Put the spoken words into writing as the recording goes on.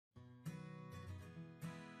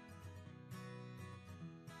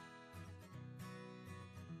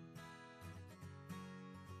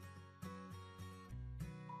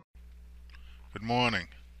Good morning.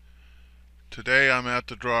 Today I'm at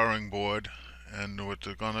the drawing board and we're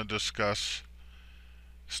going to discuss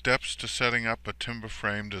steps to setting up a timber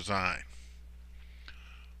frame design.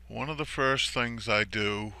 One of the first things I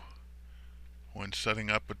do when setting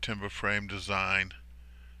up a timber frame design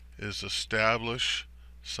is establish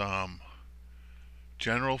some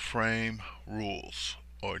general frame rules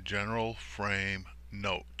or general frame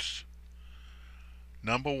notes.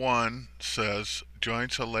 Number one says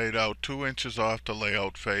joints are laid out 2 inches off the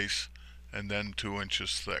layout face and then 2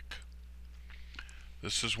 inches thick.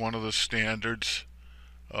 This is one of the standards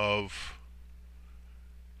of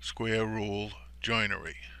square rule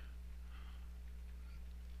joinery.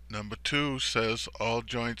 Number two says all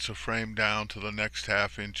joints are framed down to the next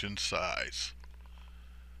 ½ inch in size.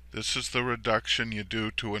 This is the reduction you do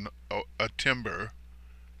to a timber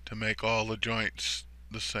to make all the joints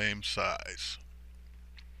the same size,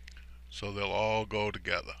 so they'll all go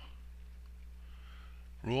together.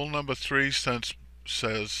 Rule number three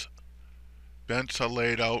says bents are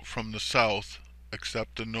laid out from the south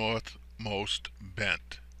except the northmost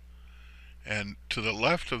bent. And to the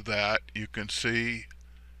left of that you can see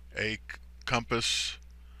a compass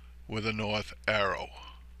with a north arrow.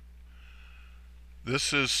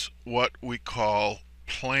 This is what we call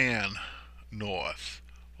plan north,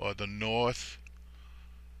 or the north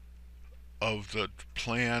of the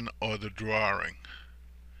plan or the drawing.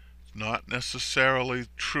 It's not necessarily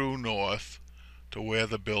true north to where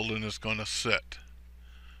the building is going to sit.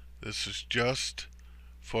 This is just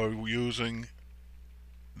for using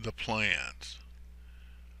the plans.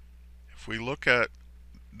 If we look at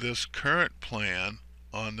this current plan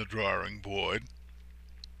on the drawing board,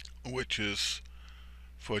 which is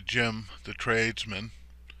for Jim the tradesman,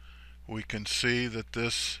 we can see that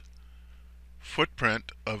this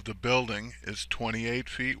footprint of the building is 28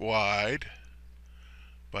 feet wide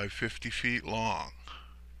by 50 feet long,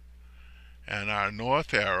 and our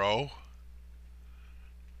north arrow,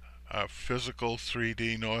 our physical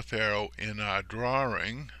 3D north arrow in our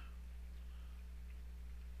drawing,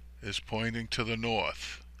 is pointing to the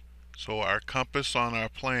north. So our compass on our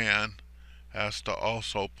plan has to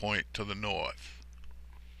also point to the north.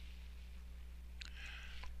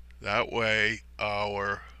 That way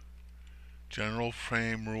our general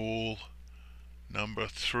frame rule number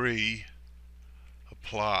 3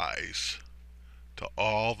 applies to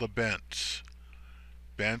all the bents.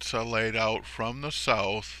 Bents are laid out from the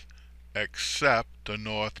south except the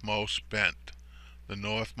northmost bent. The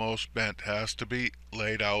northmost bent has to be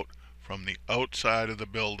laid out from the outside of the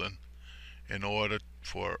building in order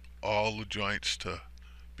for all the joints to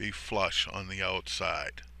be flush on the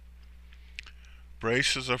outside.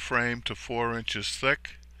 Braces are framed to 4 inches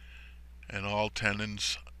thick, and all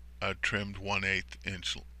tenons are trimmed 1/8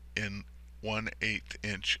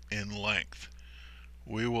 inch in length.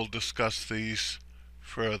 We will discuss these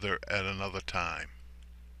further at another time.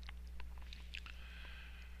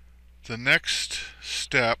 The next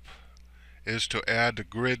step is to add the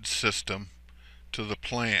grid system to the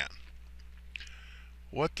plan.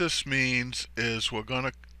 What this means is we're going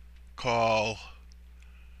to call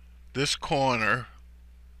this corner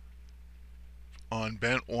on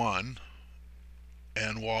bent 1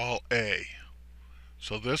 and wall A.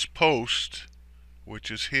 So this post, which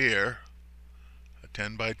is here, a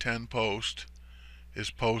 10 by 10 post, is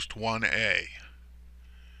post 1A.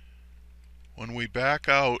 When we back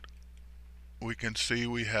out, we can see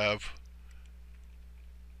we have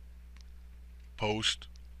post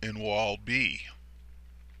in wall B.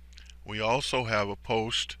 We also have a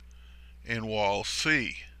post in wall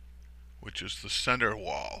C, which is the center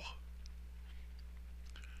wall.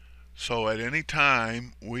 So at any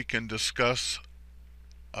time we can discuss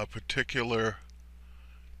a particular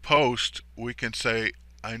post. We can say,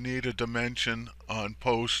 I need a dimension on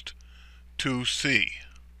post 2C.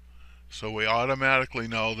 So we automatically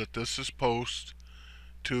know that this is post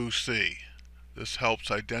 2C. This helps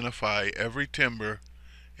identify every timber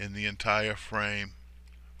in the entire frame,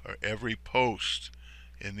 or every post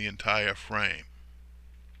in the entire frame.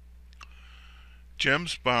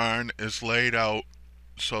 Jim's barn is laid out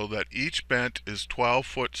so that each bent is 12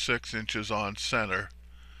 foot 6 inches on center,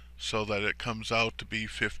 so that it comes out to be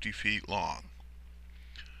 50 feet long.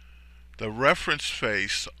 The reference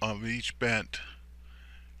face of each bent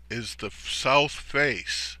is the south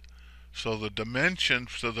face, so the dimension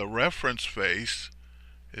for the reference face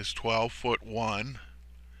is 12 foot 1,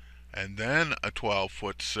 and then a 12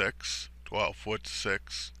 foot 6, 12 foot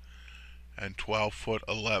 6, and 12 foot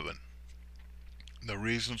 11. The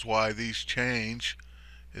reasons why these change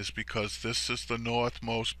is because this is the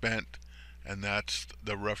northmost bent, and that's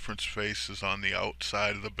the reference face is on the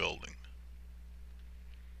outside of the building.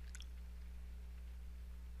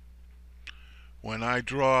 When I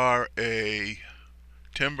draw a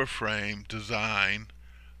timber frame design,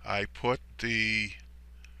 I put the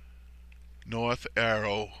north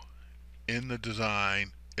arrow in the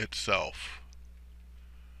design itself,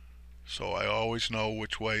 so I always know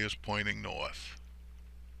which way is pointing north.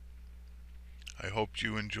 I hope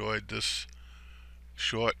you enjoyed this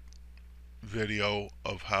short video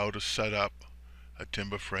of how to set up a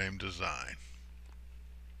timber frame design.